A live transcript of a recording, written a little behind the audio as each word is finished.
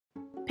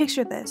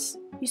Picture this.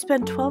 You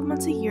spend 12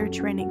 months a year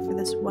training for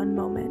this one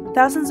moment.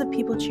 Thousands of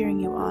people cheering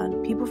you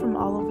on, people from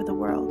all over the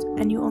world,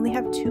 and you only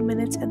have 2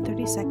 minutes and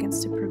 30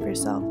 seconds to prove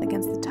yourself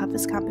against the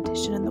toughest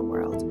competition in the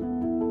world.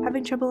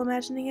 Having trouble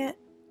imagining it?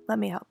 Let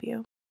me help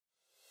you.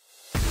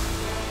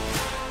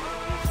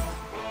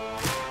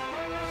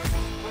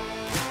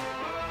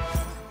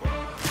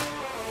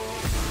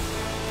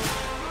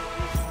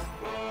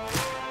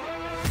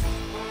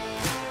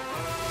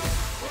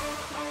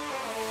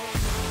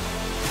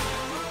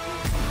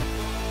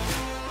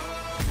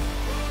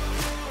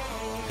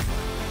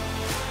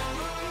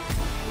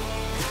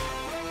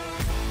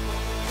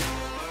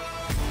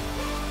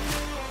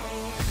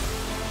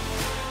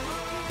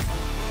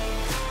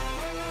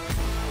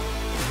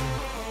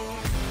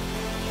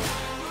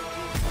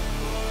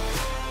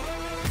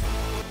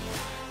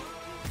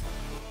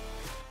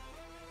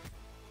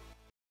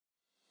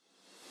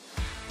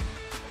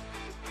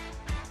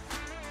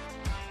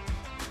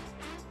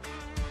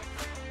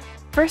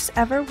 First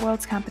ever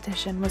Worlds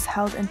competition was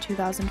held in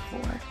 2004.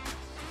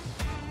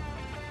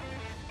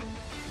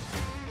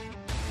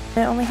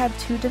 It only had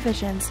 2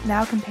 divisions,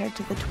 now compared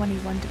to the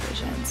 21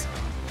 divisions.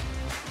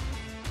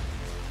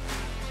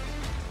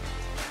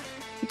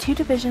 The 2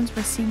 divisions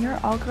were Senior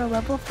All-Girl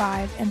Level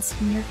 5 and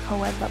Senior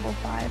Co-Ed Level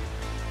 5.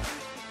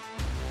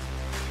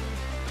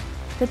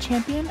 The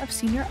champion of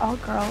Senior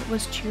All-Girl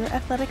was Cheer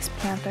Athletics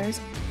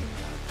Panthers,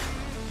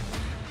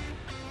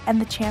 and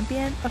the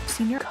champion of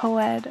Senior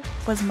Co-Ed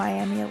was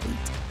Miami Elite.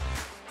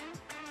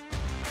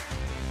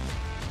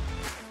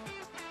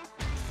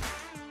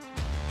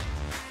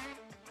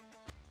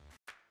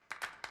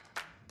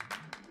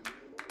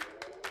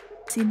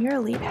 Senior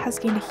Elite has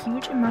gained a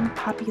huge amount of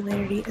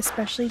popularity,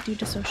 especially due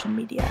to social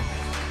media.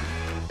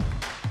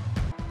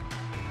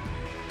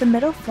 The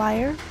middle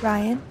flyer,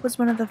 Ryan, was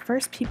one of the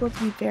first people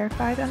to be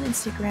verified on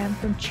Instagram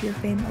from cheer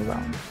fame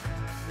alone.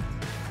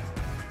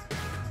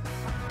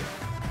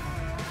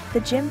 The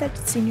gym that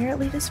Senior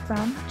Elite is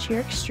from, Cheer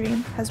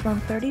Extreme, has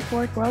won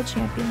 34 World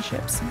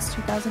Championships since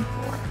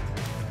 2004.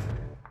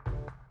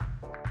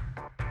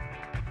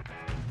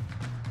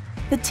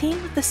 The team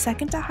with the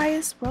second to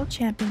highest World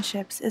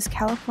Championships is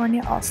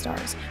California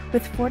All-Stars,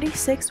 with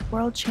 46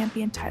 World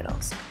Champion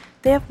titles.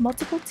 They have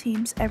multiple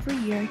teams every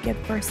year get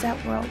first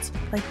at Worlds,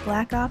 like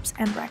Black Ops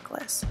and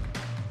Reckless.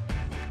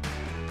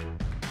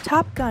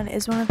 Top Gun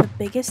is one of the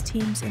biggest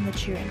teams in the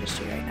cheer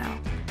industry right now.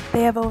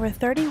 They have over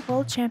 30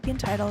 World Champion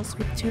titles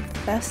with 2 of the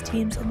best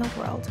teams in the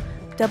world,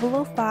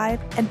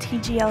 005 and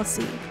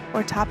TGLC,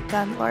 or Top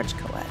Gun Large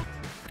Co-Ed.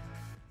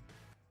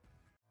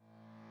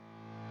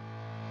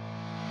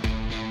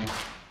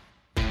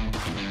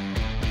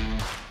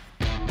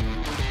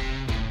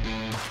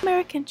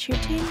 American cheer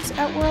teams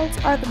at Worlds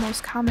are the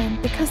most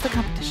common because the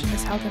competition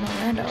is held in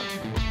Orlando,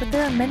 but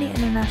there are many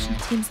international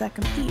teams that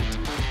compete.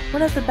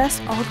 One of the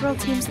best all-girl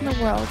teams in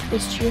the world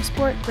is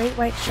Cheersport Great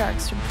White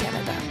Sharks from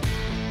Canada.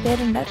 They had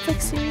a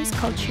Netflix series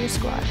called Cheer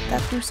Squad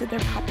that boosted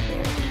their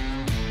popularity.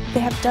 They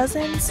have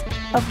dozens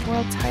of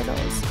world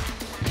titles.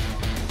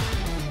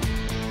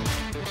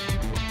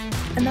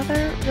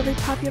 Another really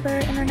popular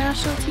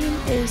international team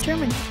is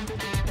Germany.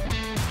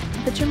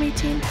 The Germany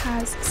team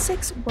has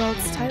 6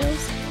 world's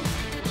titles,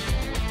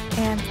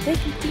 and they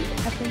compete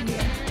every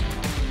year.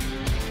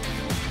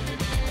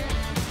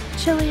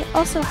 Chile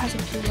also has a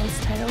few world's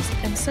titles,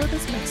 and so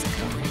does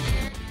Mexico.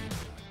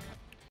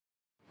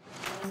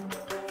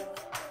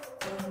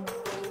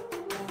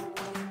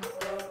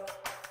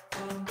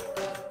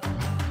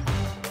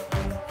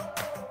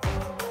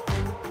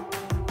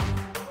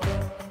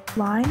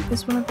 Lime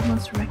is one of the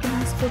most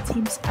recognizable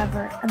teams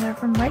ever, and they're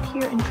from right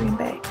here in Green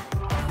Bay.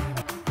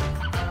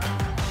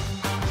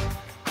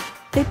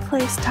 They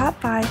placed top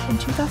 5 in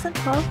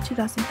 2012,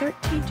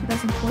 2013,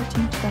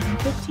 2014,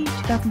 2015,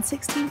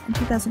 2016, and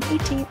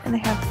 2018, and they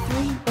have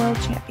 3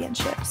 World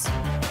Championships.